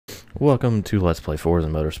Welcome to Let's Play Forza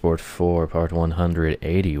Motorsport 4, part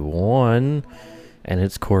 181, and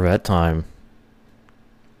it's Corvette time.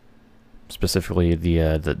 Specifically the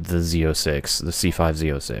Z06, the C5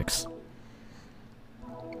 Z06.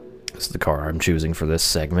 This is the car I'm choosing for this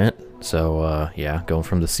segment. So, yeah, going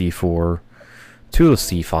from the C4 to the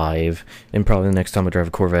C5, and probably the next time I drive a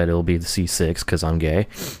Corvette it'll be the C6, because I'm gay.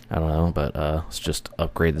 I don't know, but let's just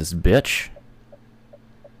upgrade this bitch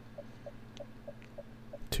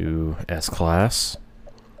to S-Class,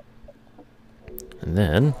 and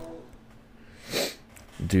then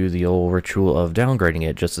do the old ritual of downgrading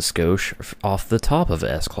it just a skosh off the top of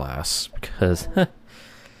S-Class, because, I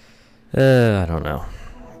don't know,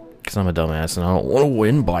 because I'm a dumbass and I don't want to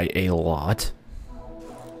win by a lot.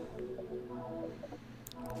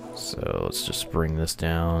 So let's just bring this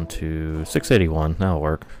down to 681, that'll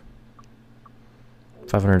work.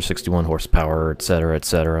 561 horsepower, etc.,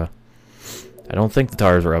 etc. I don't think the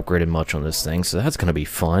tires are upgraded much on this thing, so that's going to be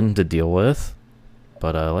fun to deal with.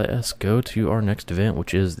 But let us go to our next event,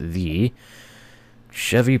 which is the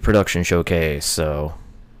Chevy Production Showcase. So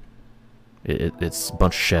it's a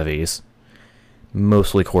bunch of Chevys,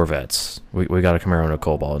 mostly Corvettes. We got a Camaro and a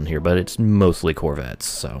Cobalt in here, but it's mostly Corvettes.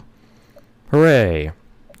 So hooray!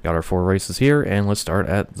 Got our 4 races here, and let's start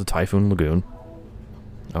at the Typhoon Lagoon.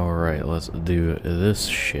 Alright, let's do this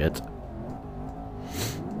shit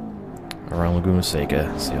around Laguna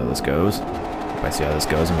Seca. See how this goes. If I see how this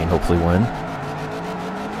goes, I mean hopefully win.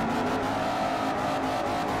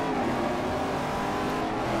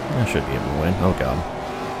 I should be able to win. Oh god.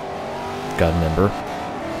 Got an ember.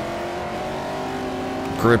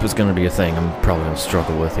 Grip is going to be a thing I'm probably going to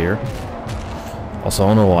struggle with here. Also, I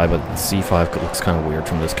don't know why, but the C5 looks kind of weird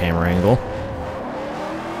from this camera angle.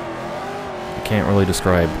 I can't really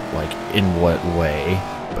describe, like, in what way,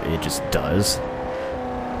 but it just does.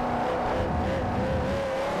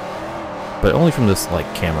 But only from this, like,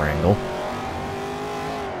 camera angle.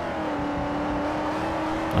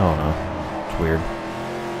 I don't know. It's weird.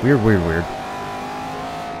 Weird.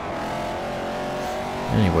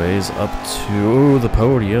 Anyways, up to the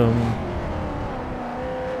podium.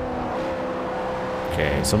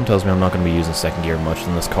 Okay, something tells me I'm not going to be using second gear much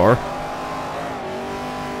in this car.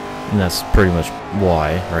 And that's pretty much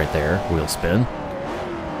why, right there, wheel spin.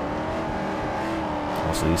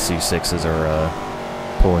 Also, these C6s are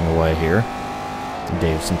pulling away here.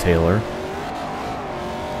 Davison Taylor.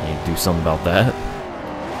 Need to do something about that.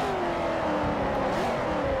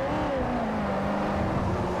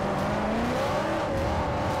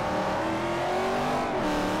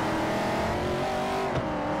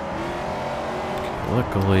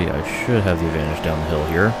 Luckily, I should have the advantage down the hill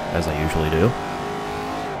here, as I usually do.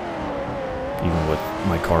 Even with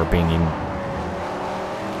my car being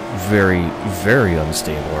very, very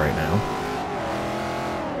unstable right now.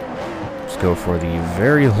 Let's go for the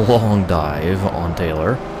very long dive on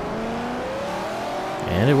Taylor.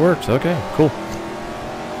 And it worked. Okay, cool.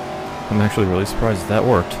 I'm actually really surprised that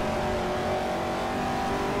worked.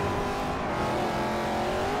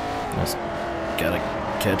 Just gotta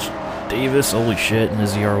catch Davis, holy shit, in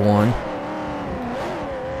his ZR1.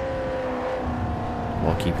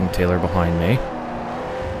 While keeping Taylor behind me.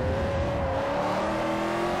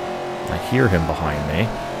 I hear him behind me.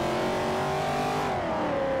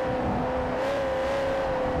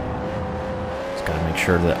 Just gotta make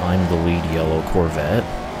sure that I'm the lead yellow Corvette.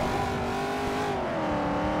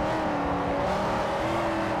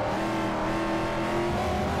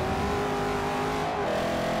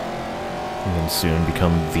 And then soon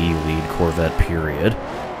become the lead Corvette, period.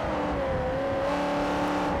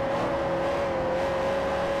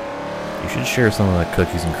 You should share some of that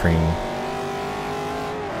cookies and cream.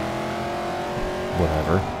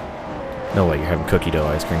 Whatever. No way, you're having cookie dough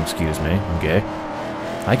ice cream, excuse me. Okay.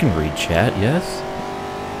 I can read chat, yes?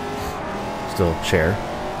 Still, share.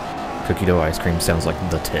 Cookie dough ice cream sounds like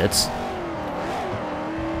the tits.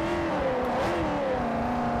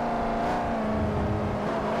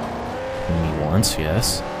 Once,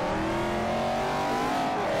 yes.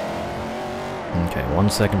 Okay, 1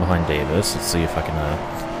 second behind Davis. Let's see if I can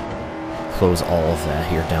close all of that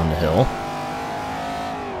here down the hill.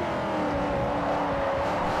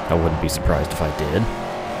 I wouldn't be surprised if I did.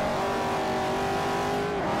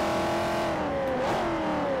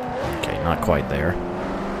 Okay, not quite there.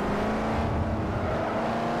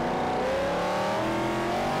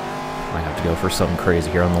 Might have to go for something crazy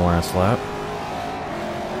here on the last lap.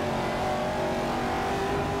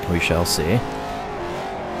 We shall see.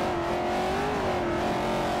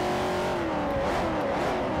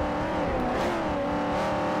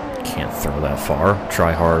 Can't throw that far.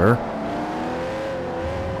 Try harder.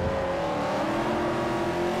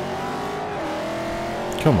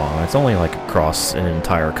 Come on, it's only like across an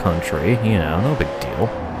entire country, you know, no big deal.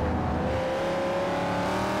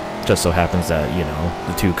 Just so happens that, you know,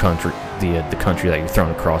 the country that you're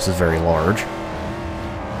thrown across is very large.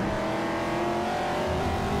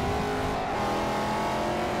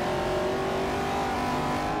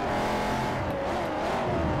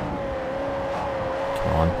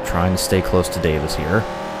 Come on, trying to stay close to Davis here.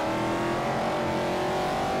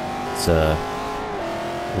 It's a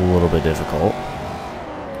little bit difficult.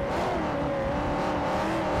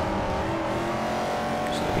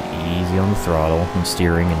 Easy on the throttle and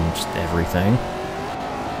steering and just everything.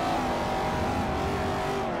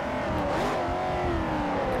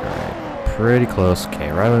 Alright, pretty close.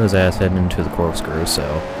 Okay, right on his ass heading into the corkscrew, so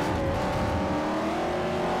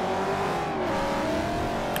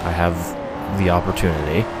I have the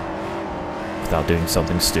opportunity without doing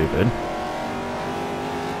something stupid.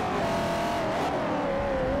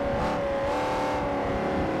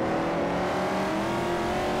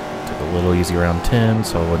 A little easy around 10,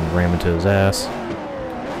 so I wouldn't ram into his ass.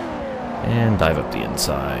 And dive up the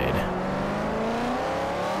inside.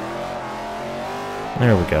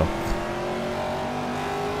 There we go.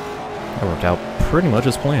 That worked out pretty much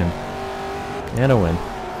as planned. And a win.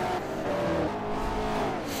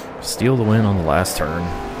 Steal the win on the last turn.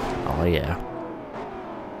 Oh yeah.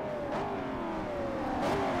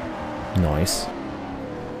 Nice.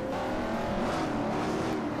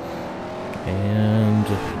 And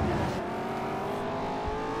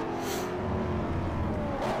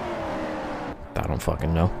I don't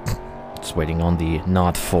fucking know. Just waiting on the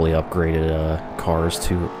not fully upgraded cars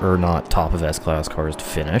to, or not top of S-Class cars to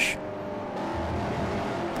finish.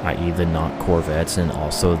 I.e. the not Corvettes and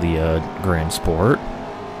also the Grand Sport.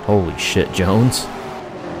 Holy shit, Jones.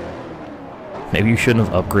 Maybe you shouldn't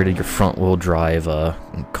have upgraded your front-wheel drive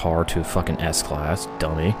car to fucking S-Class,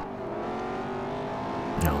 dummy.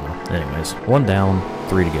 No. Anyways, 1 down,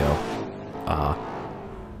 3 to go.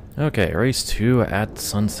 Okay, race 2 at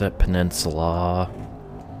Sunset Peninsula.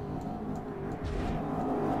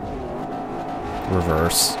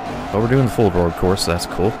 Reverse. But we're doing the full road course, so that's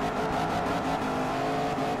cool.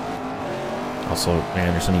 Also,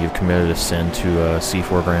 Anderson, you've committed a sin to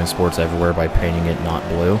C4 Grand Sports everywhere by painting it not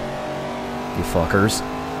blue. You fuckers.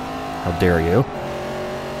 How dare you?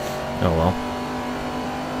 Oh well.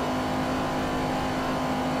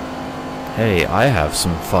 Hey, I have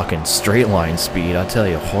some fucking straight line speed. I tell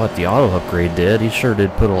you what, the auto upgrade did. He sure did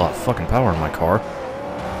put a lot of fucking power in my car.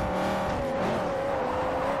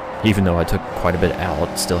 Even though I took quite a bit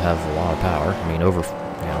out, still have a lot of power. I mean, over,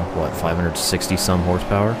 you know, what, 560 some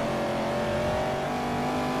horsepower?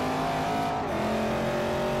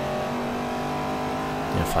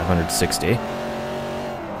 Yeah, 560.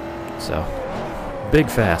 So, big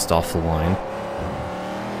fast off the line.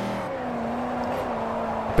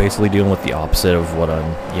 Basically dealing with the opposite of what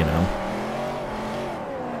I'm, you know,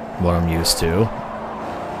 what I'm used to.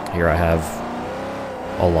 Here I have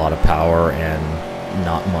a lot of power and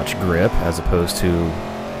not much grip, as opposed to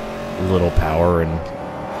little power and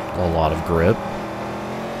a lot of grip.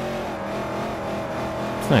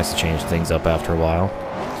 It's nice to change things up after a while.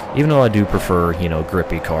 Even though I do prefer, you know,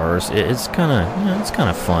 grippy cars, it's kind of, you know, it's kind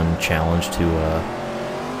of fun challenge to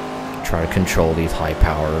try to control these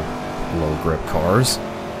high-power, low-grip cars.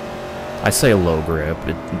 I say low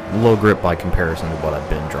grip by comparison to what I've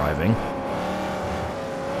been driving.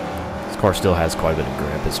 This car still has quite a bit of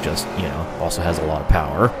grip, it's just, you know, also has a lot of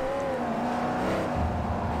power.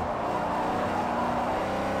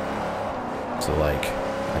 So, like,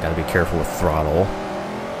 I gotta be careful with throttle.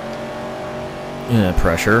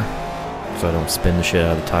 Pressure, so I don't spin the shit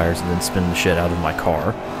out of the tires and then spin the shit out of my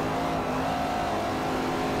car.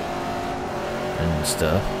 And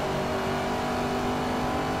stuff.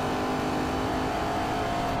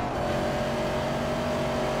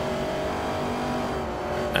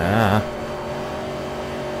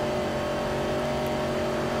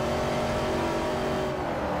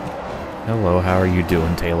 Hello, how are you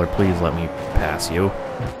doing, Taylor? Please let me pass you.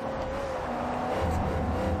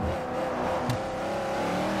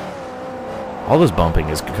 All this bumping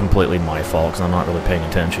is completely my fault because I'm not really paying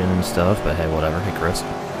attention and stuff, but hey, whatever. Hey, Chris.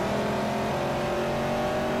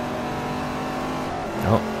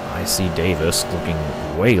 Oh, I see Davis looking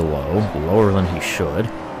way low, lower than he should.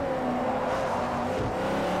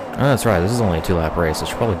 Oh, that's right, this is only a 2-lap race. I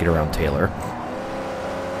should probably get around Taylor.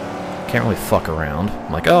 Can't really fuck around.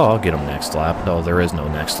 I'm like, oh, I'll get him next lap. No, there is no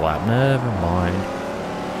next lap. Never mind.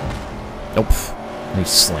 Nope. He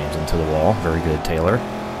slams into the wall. Very good, Taylor.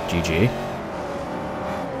 GG.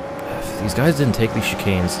 If these guys didn't take these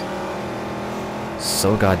chicanes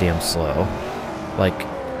so goddamn slow. Like,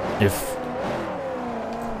 if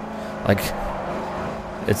Like,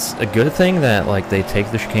 it's a good thing that, like, they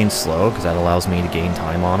take the chicane slow, because that allows me to gain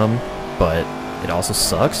time on them, but it also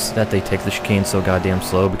sucks that they take the chicane so goddamn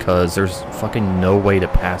slow, because there's fucking no way to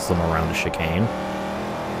pass them around the chicane.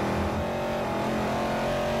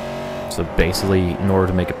 So basically, in order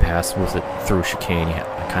to make it pass with it through chicane,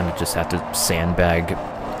 I kind of just have to sandbag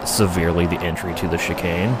severely the entry to the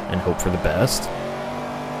chicane and hope for the best.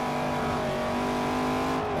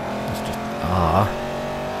 It's just,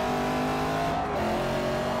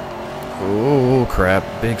 oh crap,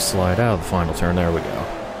 big slide out of the final turn, there we go.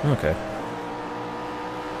 Okay.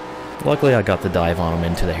 Luckily I got the dive on him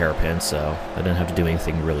into the hairpin, so I didn't have to do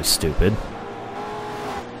anything really stupid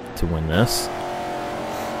to win this.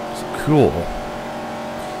 Cool.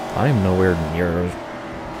 I am nowhere near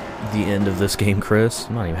the end of this game, Chris.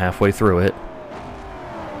 I'm not even halfway through it.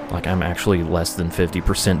 Like, I'm actually less than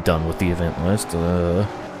 50% done with the event list. Oh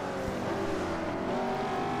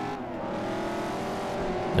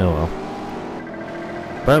well.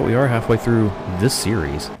 But we are halfway through this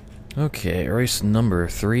series. Okay, race number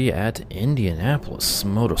 3 at Indianapolis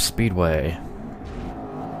Motor Speedway.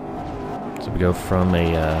 So we go from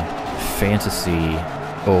a fantasy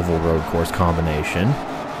oval road course combination,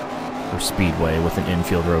 or speedway with an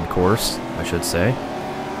infield road course, I should say,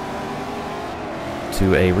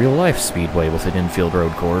 to a real-life speedway with an infield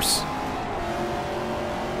road course.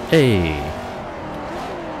 Hey!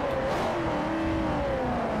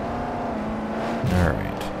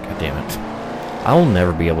 Alright, god damn it. I'll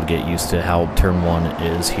never be able to get used to how turn 1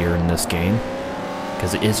 is here in this game,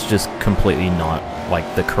 because it's just completely not,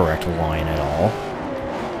 like, the correct line at all.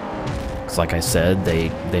 Like I said, they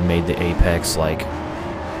made the apex, like,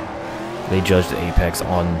 they judged the apex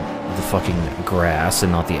on the fucking grass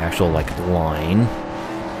and not the actual, like, line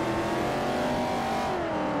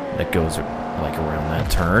that goes, like, around that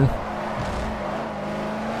turn.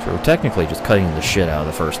 So we're technically just cutting the shit out of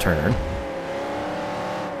the first turn.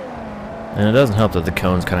 And it doesn't help that the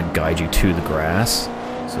cones kind of guide you to the grass,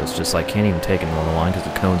 so it's just like, can't even take it on the line because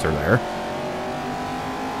the cones are there.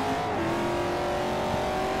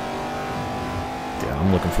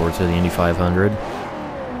 I'm looking forward to the Indy 500.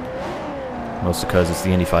 Mostly because it's the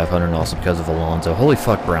Indy 500 and also because of Alonso. Holy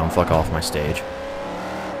fuck, Brown, fuck off my stage.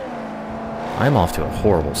 I'm off to a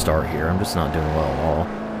horrible start here. I'm just not doing well at all.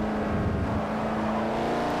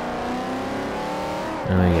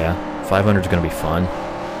 Yeah, 500 is going to be fun.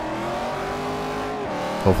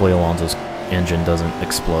 Hopefully Alonso's engine doesn't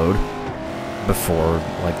explode before,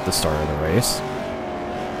 like, the start of the race.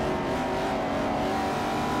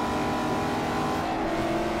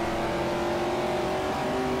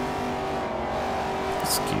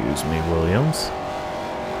 Excuse me, Williams.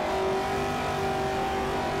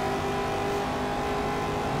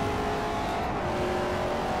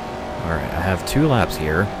 Alright, I have 2 laps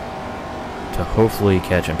here to hopefully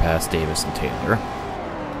catch and pass Davis and Taylor.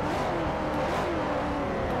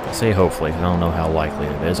 I say hopefully, because I don't know how likely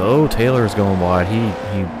it is. Oh, Taylor's going wide. He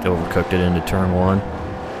overcooked it into turn 1.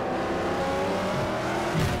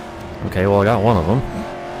 Okay, well, I got one of them.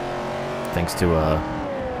 Thanks to,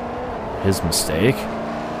 his mistake.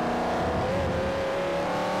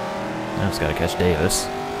 Now I've just got to catch Davis.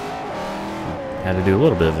 Had to do a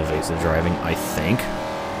little bit of evasive driving, I think,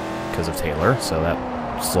 because of Taylor, so that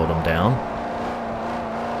slowed him down.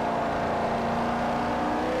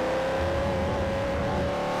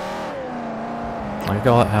 I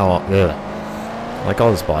like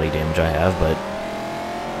all this body damage I have, but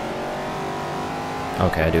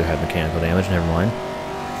okay, I do have mechanical damage. Never mind.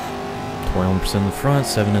 21% in the front,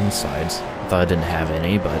 7 in the sides. I thought I didn't have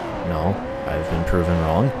any, but no, I've been proven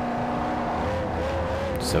wrong.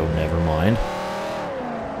 So never mind.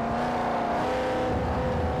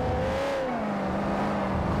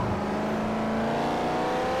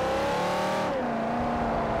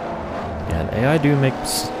 Yeah, the AI do make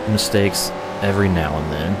mistakes every now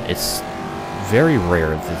and then. It's very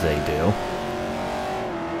rare that they do.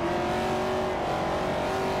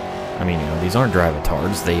 I mean, you know, these aren't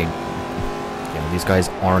drive-atards. They, you know, these guys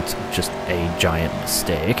aren't just a giant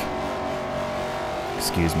mistake.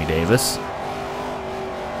 Excuse me, Davis.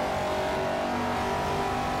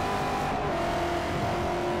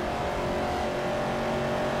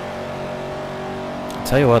 I'll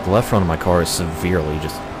tell you what, the left front of my car is severely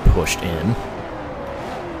just pushed in.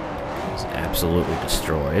 Absolutely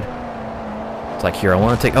destroyed. It's like, here, I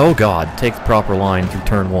want to take... Oh, God! Take the proper line through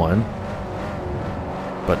turn 1.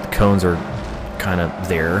 But the cones are kind of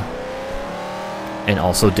there. And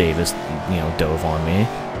also Davis, you know, dove on me.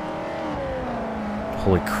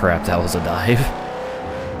 Holy crap, that was a dive.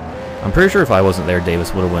 I'm pretty sure if I wasn't there,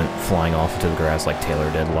 Davis would have went flying off into the grass like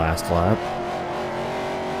Taylor did last lap.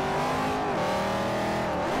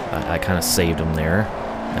 I kind of saved him there,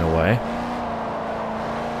 in a way.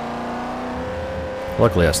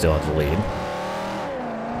 Luckily, I still have the lead.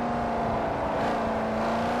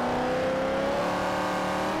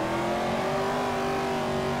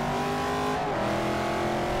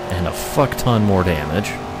 And a fuck ton more damage.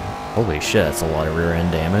 Holy shit, that's a lot of rear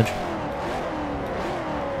end damage.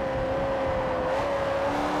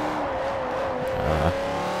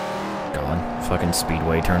 God, fucking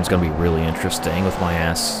speedway turn's gonna be really interesting with my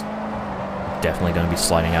ass definitely gonna be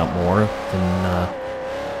sliding out more than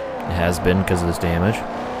it has been because of this damage.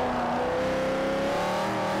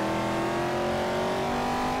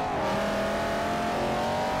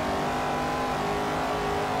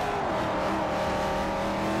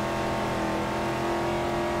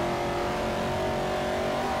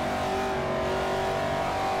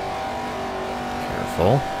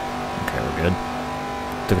 Careful. Okay, we're good.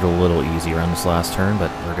 Took it a little easier on this last turn,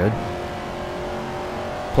 but we're good.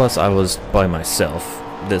 Plus, I was by myself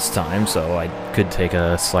this time, so I could take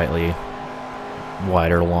a slightly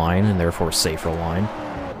wider line and therefore safer line.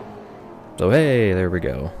 So hey, there we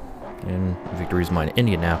go. And victory's mine,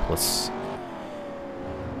 Indianapolis.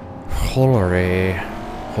 Hooray,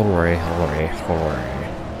 hooray, hooray, hooray.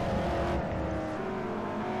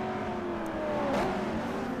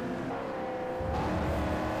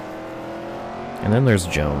 And then there's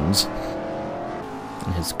Jones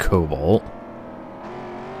and his Cobalt.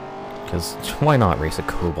 Because why not race a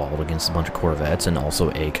Cobalt against a bunch of Corvettes and also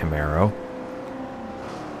a Camaro?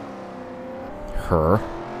 Her.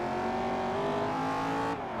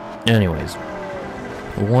 Anyways,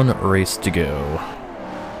 one race to go.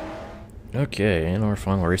 Okay, and our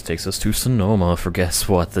final race takes us to Sonoma for guess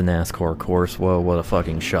what, the NASCAR course. Whoa, what a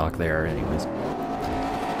fucking shock there. Anyways,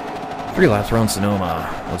 3 laps around Sonoma.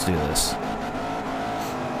 Let's do this.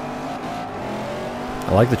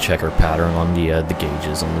 I like the checker pattern on the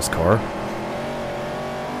gauges on this car.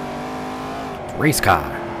 Race car.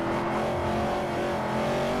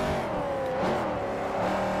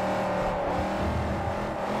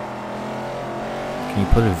 Can you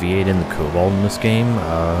put a V8 in the Cobalt in this game?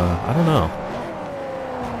 I don't know.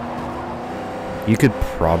 You could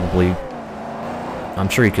probably... I'm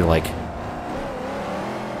sure you could, like,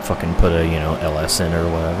 fucking put a, you know, LS in or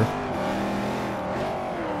whatever.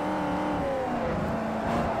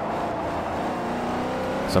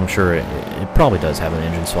 So I'm sure it probably does have an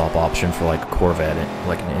engine swap option for like a Corvette,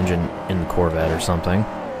 like an engine in the Corvette or something.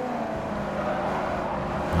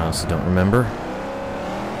 I honestly don't remember.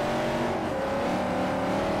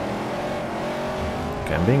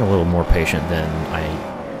 Okay, I'm being a little more patient than I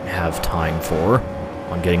have time for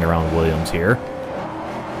on getting around Williams here.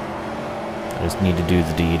 I just need to do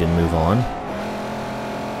the deed and move on.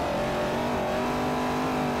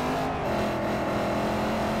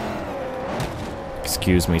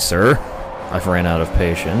 Excuse me, sir. I've ran out of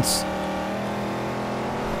patience.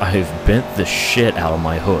 I've bent the shit out of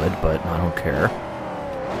my hood, but I don't care.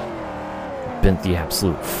 Bent the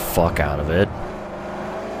absolute fuck out of it.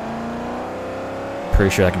 Pretty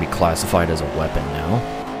sure that can be classified as a weapon now.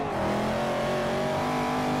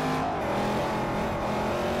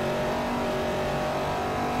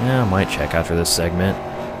 Yeah, I might check after this segment.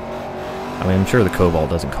 I mean, I'm sure the Cobalt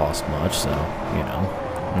doesn't cost much, so, you know.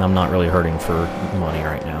 And I'm not really hurting for money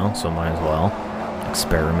right now, so might as well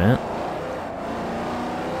experiment.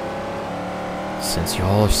 Since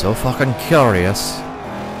y'all are so fucking curious.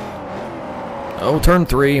 Oh, turn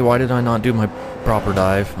 3, why did I not do my proper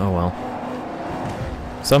dive? Oh well.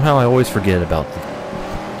 Somehow I always forget about the...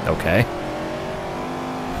 Okay.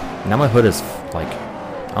 Now my hood is, like...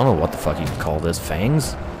 I don't know what the fuck you can call this.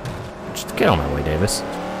 Fangs? Just get out of my way, Davis.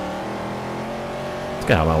 Let's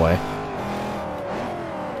get out of my way.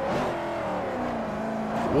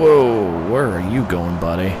 Whoa, where are you going,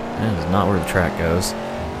 buddy? That is not where the track goes.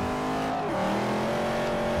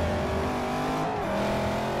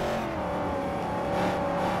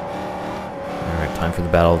 Alright, time for the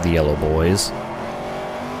Battle of the Yellow Boys.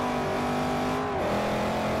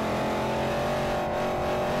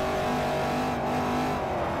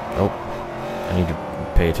 Oh, I need to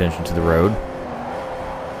pay attention to the road.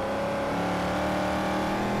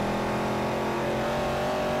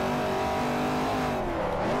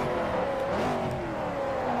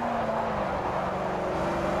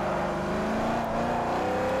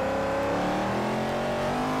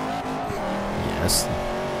 Yes,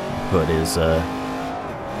 hood is,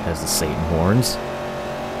 has the Satan horns.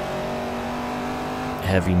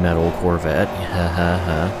 Heavy metal Corvette. Ha ha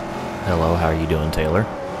ha. Hello, how are you doing, Taylor?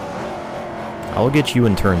 I'll get you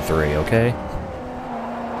in turn 3, okay?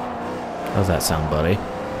 How's that sound, buddy?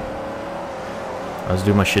 Let's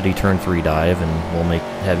do my shitty turn 3 dive, and we'll make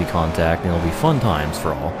heavy contact, and it'll be fun times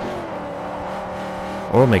for all.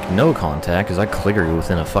 Or we'll make no contact, because I clear you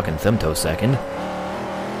within a fucking femtosecond.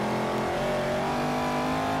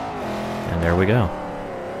 And there we go.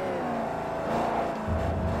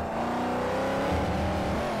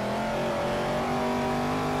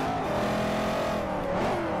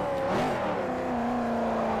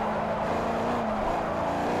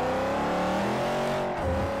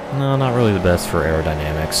 No, not really the best for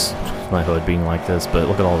aerodynamics, my hood being like this, but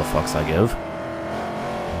look at all the fucks I give.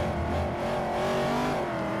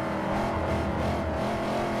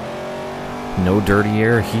 No dirty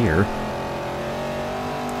air here.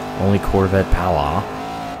 Only Corvette power.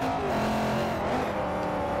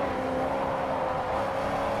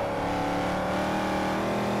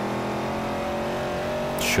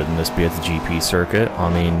 Shouldn't this be at the GP circuit?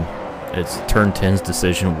 I mean, it's Turn 10's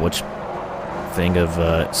decision which thing of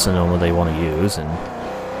Sonoma they want to use, and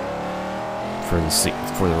for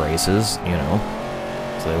the races, you know.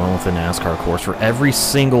 So they went with the NASCAR course for every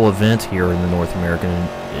single event here in the North American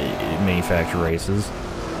manufactured races.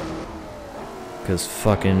 Because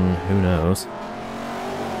fucking who knows.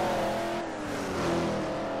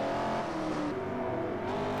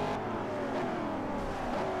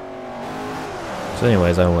 So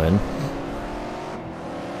anyways, I win.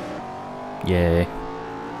 Yay.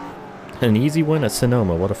 An easy win at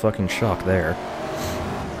Sonoma, what a fucking shock there.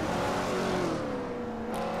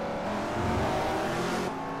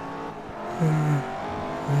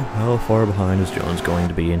 How far behind is Jones going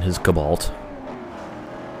to be in his Cobalt?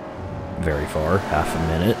 Very far, half a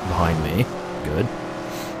minute behind me. Good.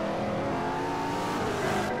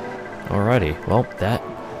 Alrighty, well, that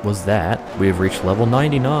was that. We have reached level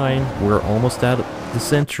 99. We're almost out of the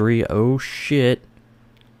century. Oh shit.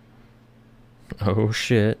 Oh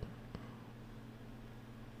shit.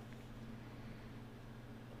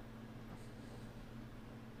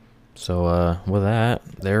 So, with that,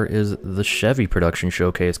 there is the Chevy production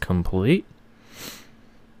showcase complete.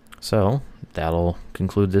 So, that'll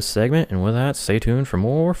conclude this segment, and with that, stay tuned for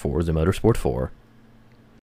more Forza Motorsport 4.